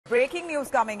Breaking news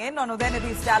coming in on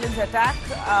Udhayanidhi Stalin's attack.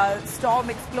 Storm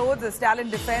explodes as Stalin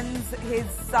defends his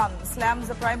son, slams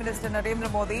the Prime Minister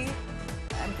Narendra Modi.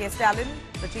 M.K. Stalin,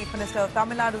 the Chief Minister of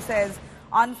Tamil Nadu, says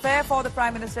unfair for the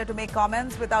Prime Minister to make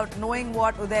comments without knowing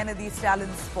what Udhayanidhi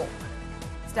Stalin spoke.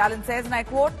 Stalin says, and I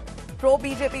quote,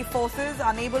 pro-BJP forces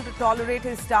unable to tolerate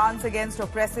his stance against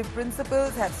oppressive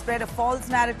principles have spread a false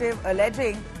narrative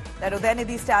alleging that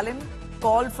Udhayanidhi Stalin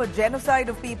called for genocide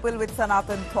of people with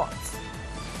Sanatan thoughts.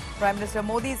 Prime Minister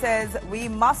Modi says we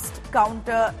must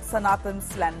counter Sanatan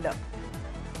slander.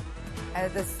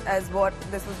 This was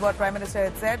what Prime Minister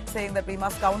had said, saying that we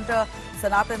must counter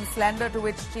Sanatan slander, to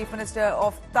which Chief Minister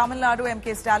of Tamil Nadu,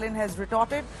 M.K. Stalin, has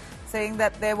retorted, saying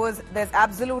that there's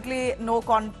absolutely no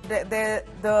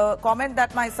the comment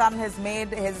that my son has made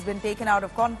has been taken out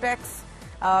of context.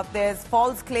 There's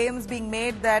false claims being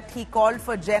made that he called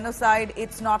for genocide.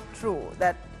 It's not true.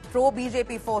 That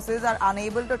pro-BJP forces are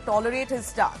unable to tolerate his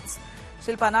stance.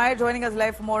 Shilpa Nair joining us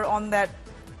live for more on that.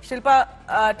 Shilpa,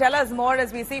 tell us more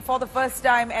as we see for the first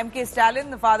time M.K.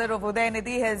 Stalin, the father of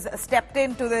Udhayanidhi, has stepped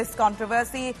into this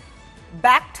controversy,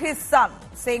 backed his son,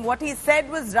 saying what he said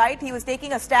was right. He was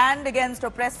taking a stand against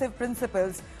oppressive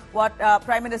principles. What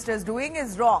Prime Minister is doing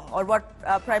is wrong, or what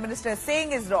Prime Minister is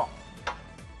saying is wrong.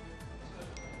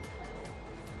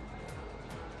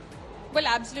 Well,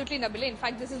 absolutely, Nabila. In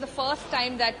fact, this is the first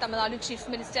time that Tamil Nadu Chief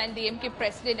Minister and DMK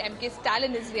President M.K.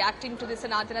 Stalin is reacting to the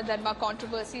Sanatan Dharma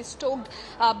controversy stoked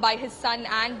by his son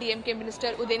and DMK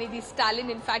Minister Udhayanidhi Stalin.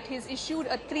 In fact, he's issued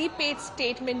a 3-page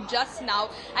statement just now,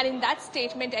 and in that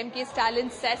statement, M.K. Stalin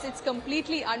says it's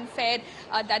completely unfair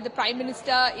that the Prime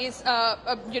Minister is,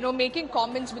 making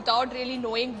comments without really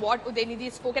knowing what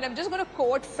Udhayanidhi spoke. And I'm just going to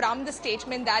quote from the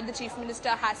statement that the Chief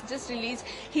Minister has just released.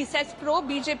 He says,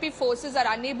 pro-BJP forces are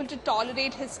unable to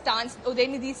tolerate his stance,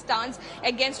 Udhayanidhi's stance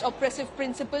against oppressive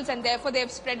principles, and therefore they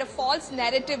have spread a false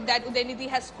narrative that Udhayanidhi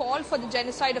has called for the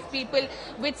genocide of people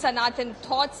with Sanatan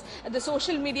thoughts. The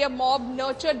social media mob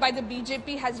nurtured by the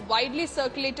BJP has widely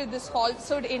circulated this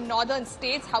falsehood in northern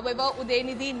states. However,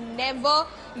 Udhayanidhi never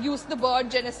used the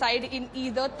word genocide in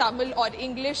either Tamil or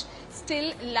English.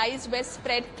 Still, lies were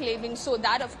spread claiming so.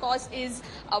 That, of course, is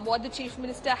what the Chief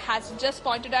Minister has just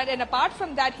pointed out. And apart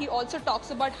from that, he also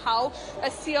talks about how a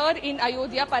seer in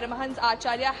Ayodhya, Paramahans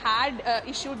Acharya, had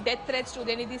issued death threats to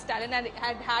Udhayanidhi Stalin and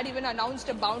had even announced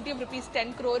a bounty of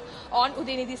 ₹10 crore on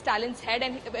Udhayanidhi Stalin's head.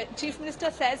 And Chief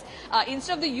Minister says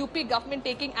instead of the UP government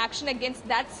taking action against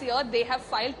that seer, they have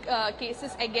filed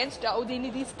cases against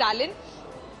Udhayanidhi Stalin.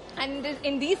 And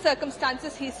in these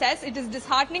circumstances, he says, it is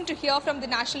disheartening to hear from the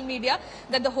national media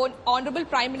that the Honourable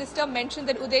Prime Minister mentioned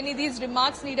that Udhayanidhi's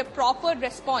remarks need a proper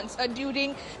response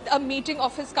during a meeting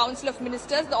of his Council of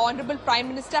Ministers. The Honourable Prime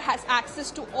Minister has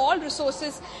access to all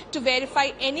resources to verify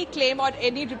any claim or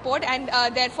any report, and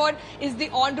therefore is the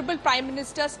Honourable Prime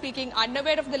Minister speaking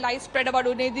unaware of the lies spread about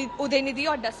Udhayanidhi,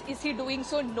 or is he doing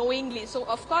so knowingly? So,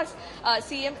 of course,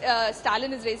 CM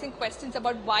Stalin is raising questions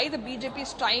about why the BJP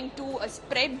is trying to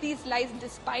spread these lies,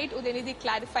 despite Udhayanidhi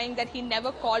clarifying that he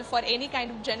never called for any kind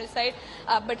of genocide.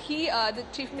 But the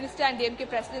Chief Minister and DMK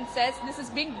President, says this is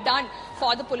being done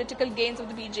for the political gains of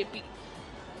the BJP.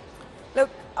 Look,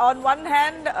 on one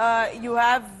hand, you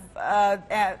have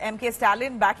M.K.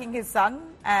 Stalin backing his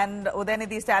son and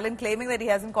Udhayanidhi Stalin claiming that he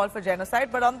hasn't called for genocide.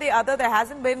 But on the other, there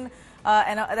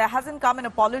hasn't come an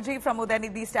apology from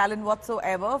Udhayanidhi Stalin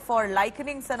whatsoever for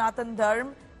likening Sanatan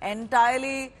Dharma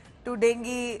entirely to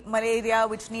dengue, malaria,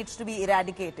 which needs to be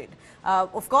eradicated.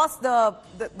 Of course,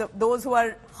 those who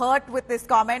are hurt with this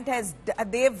comment,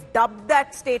 they've dubbed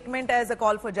that statement as a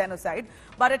call for genocide.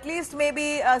 But at least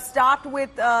maybe start with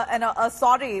a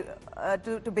sorry,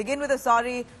 to begin with a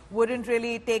sorry wouldn't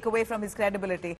really take away from his credibility.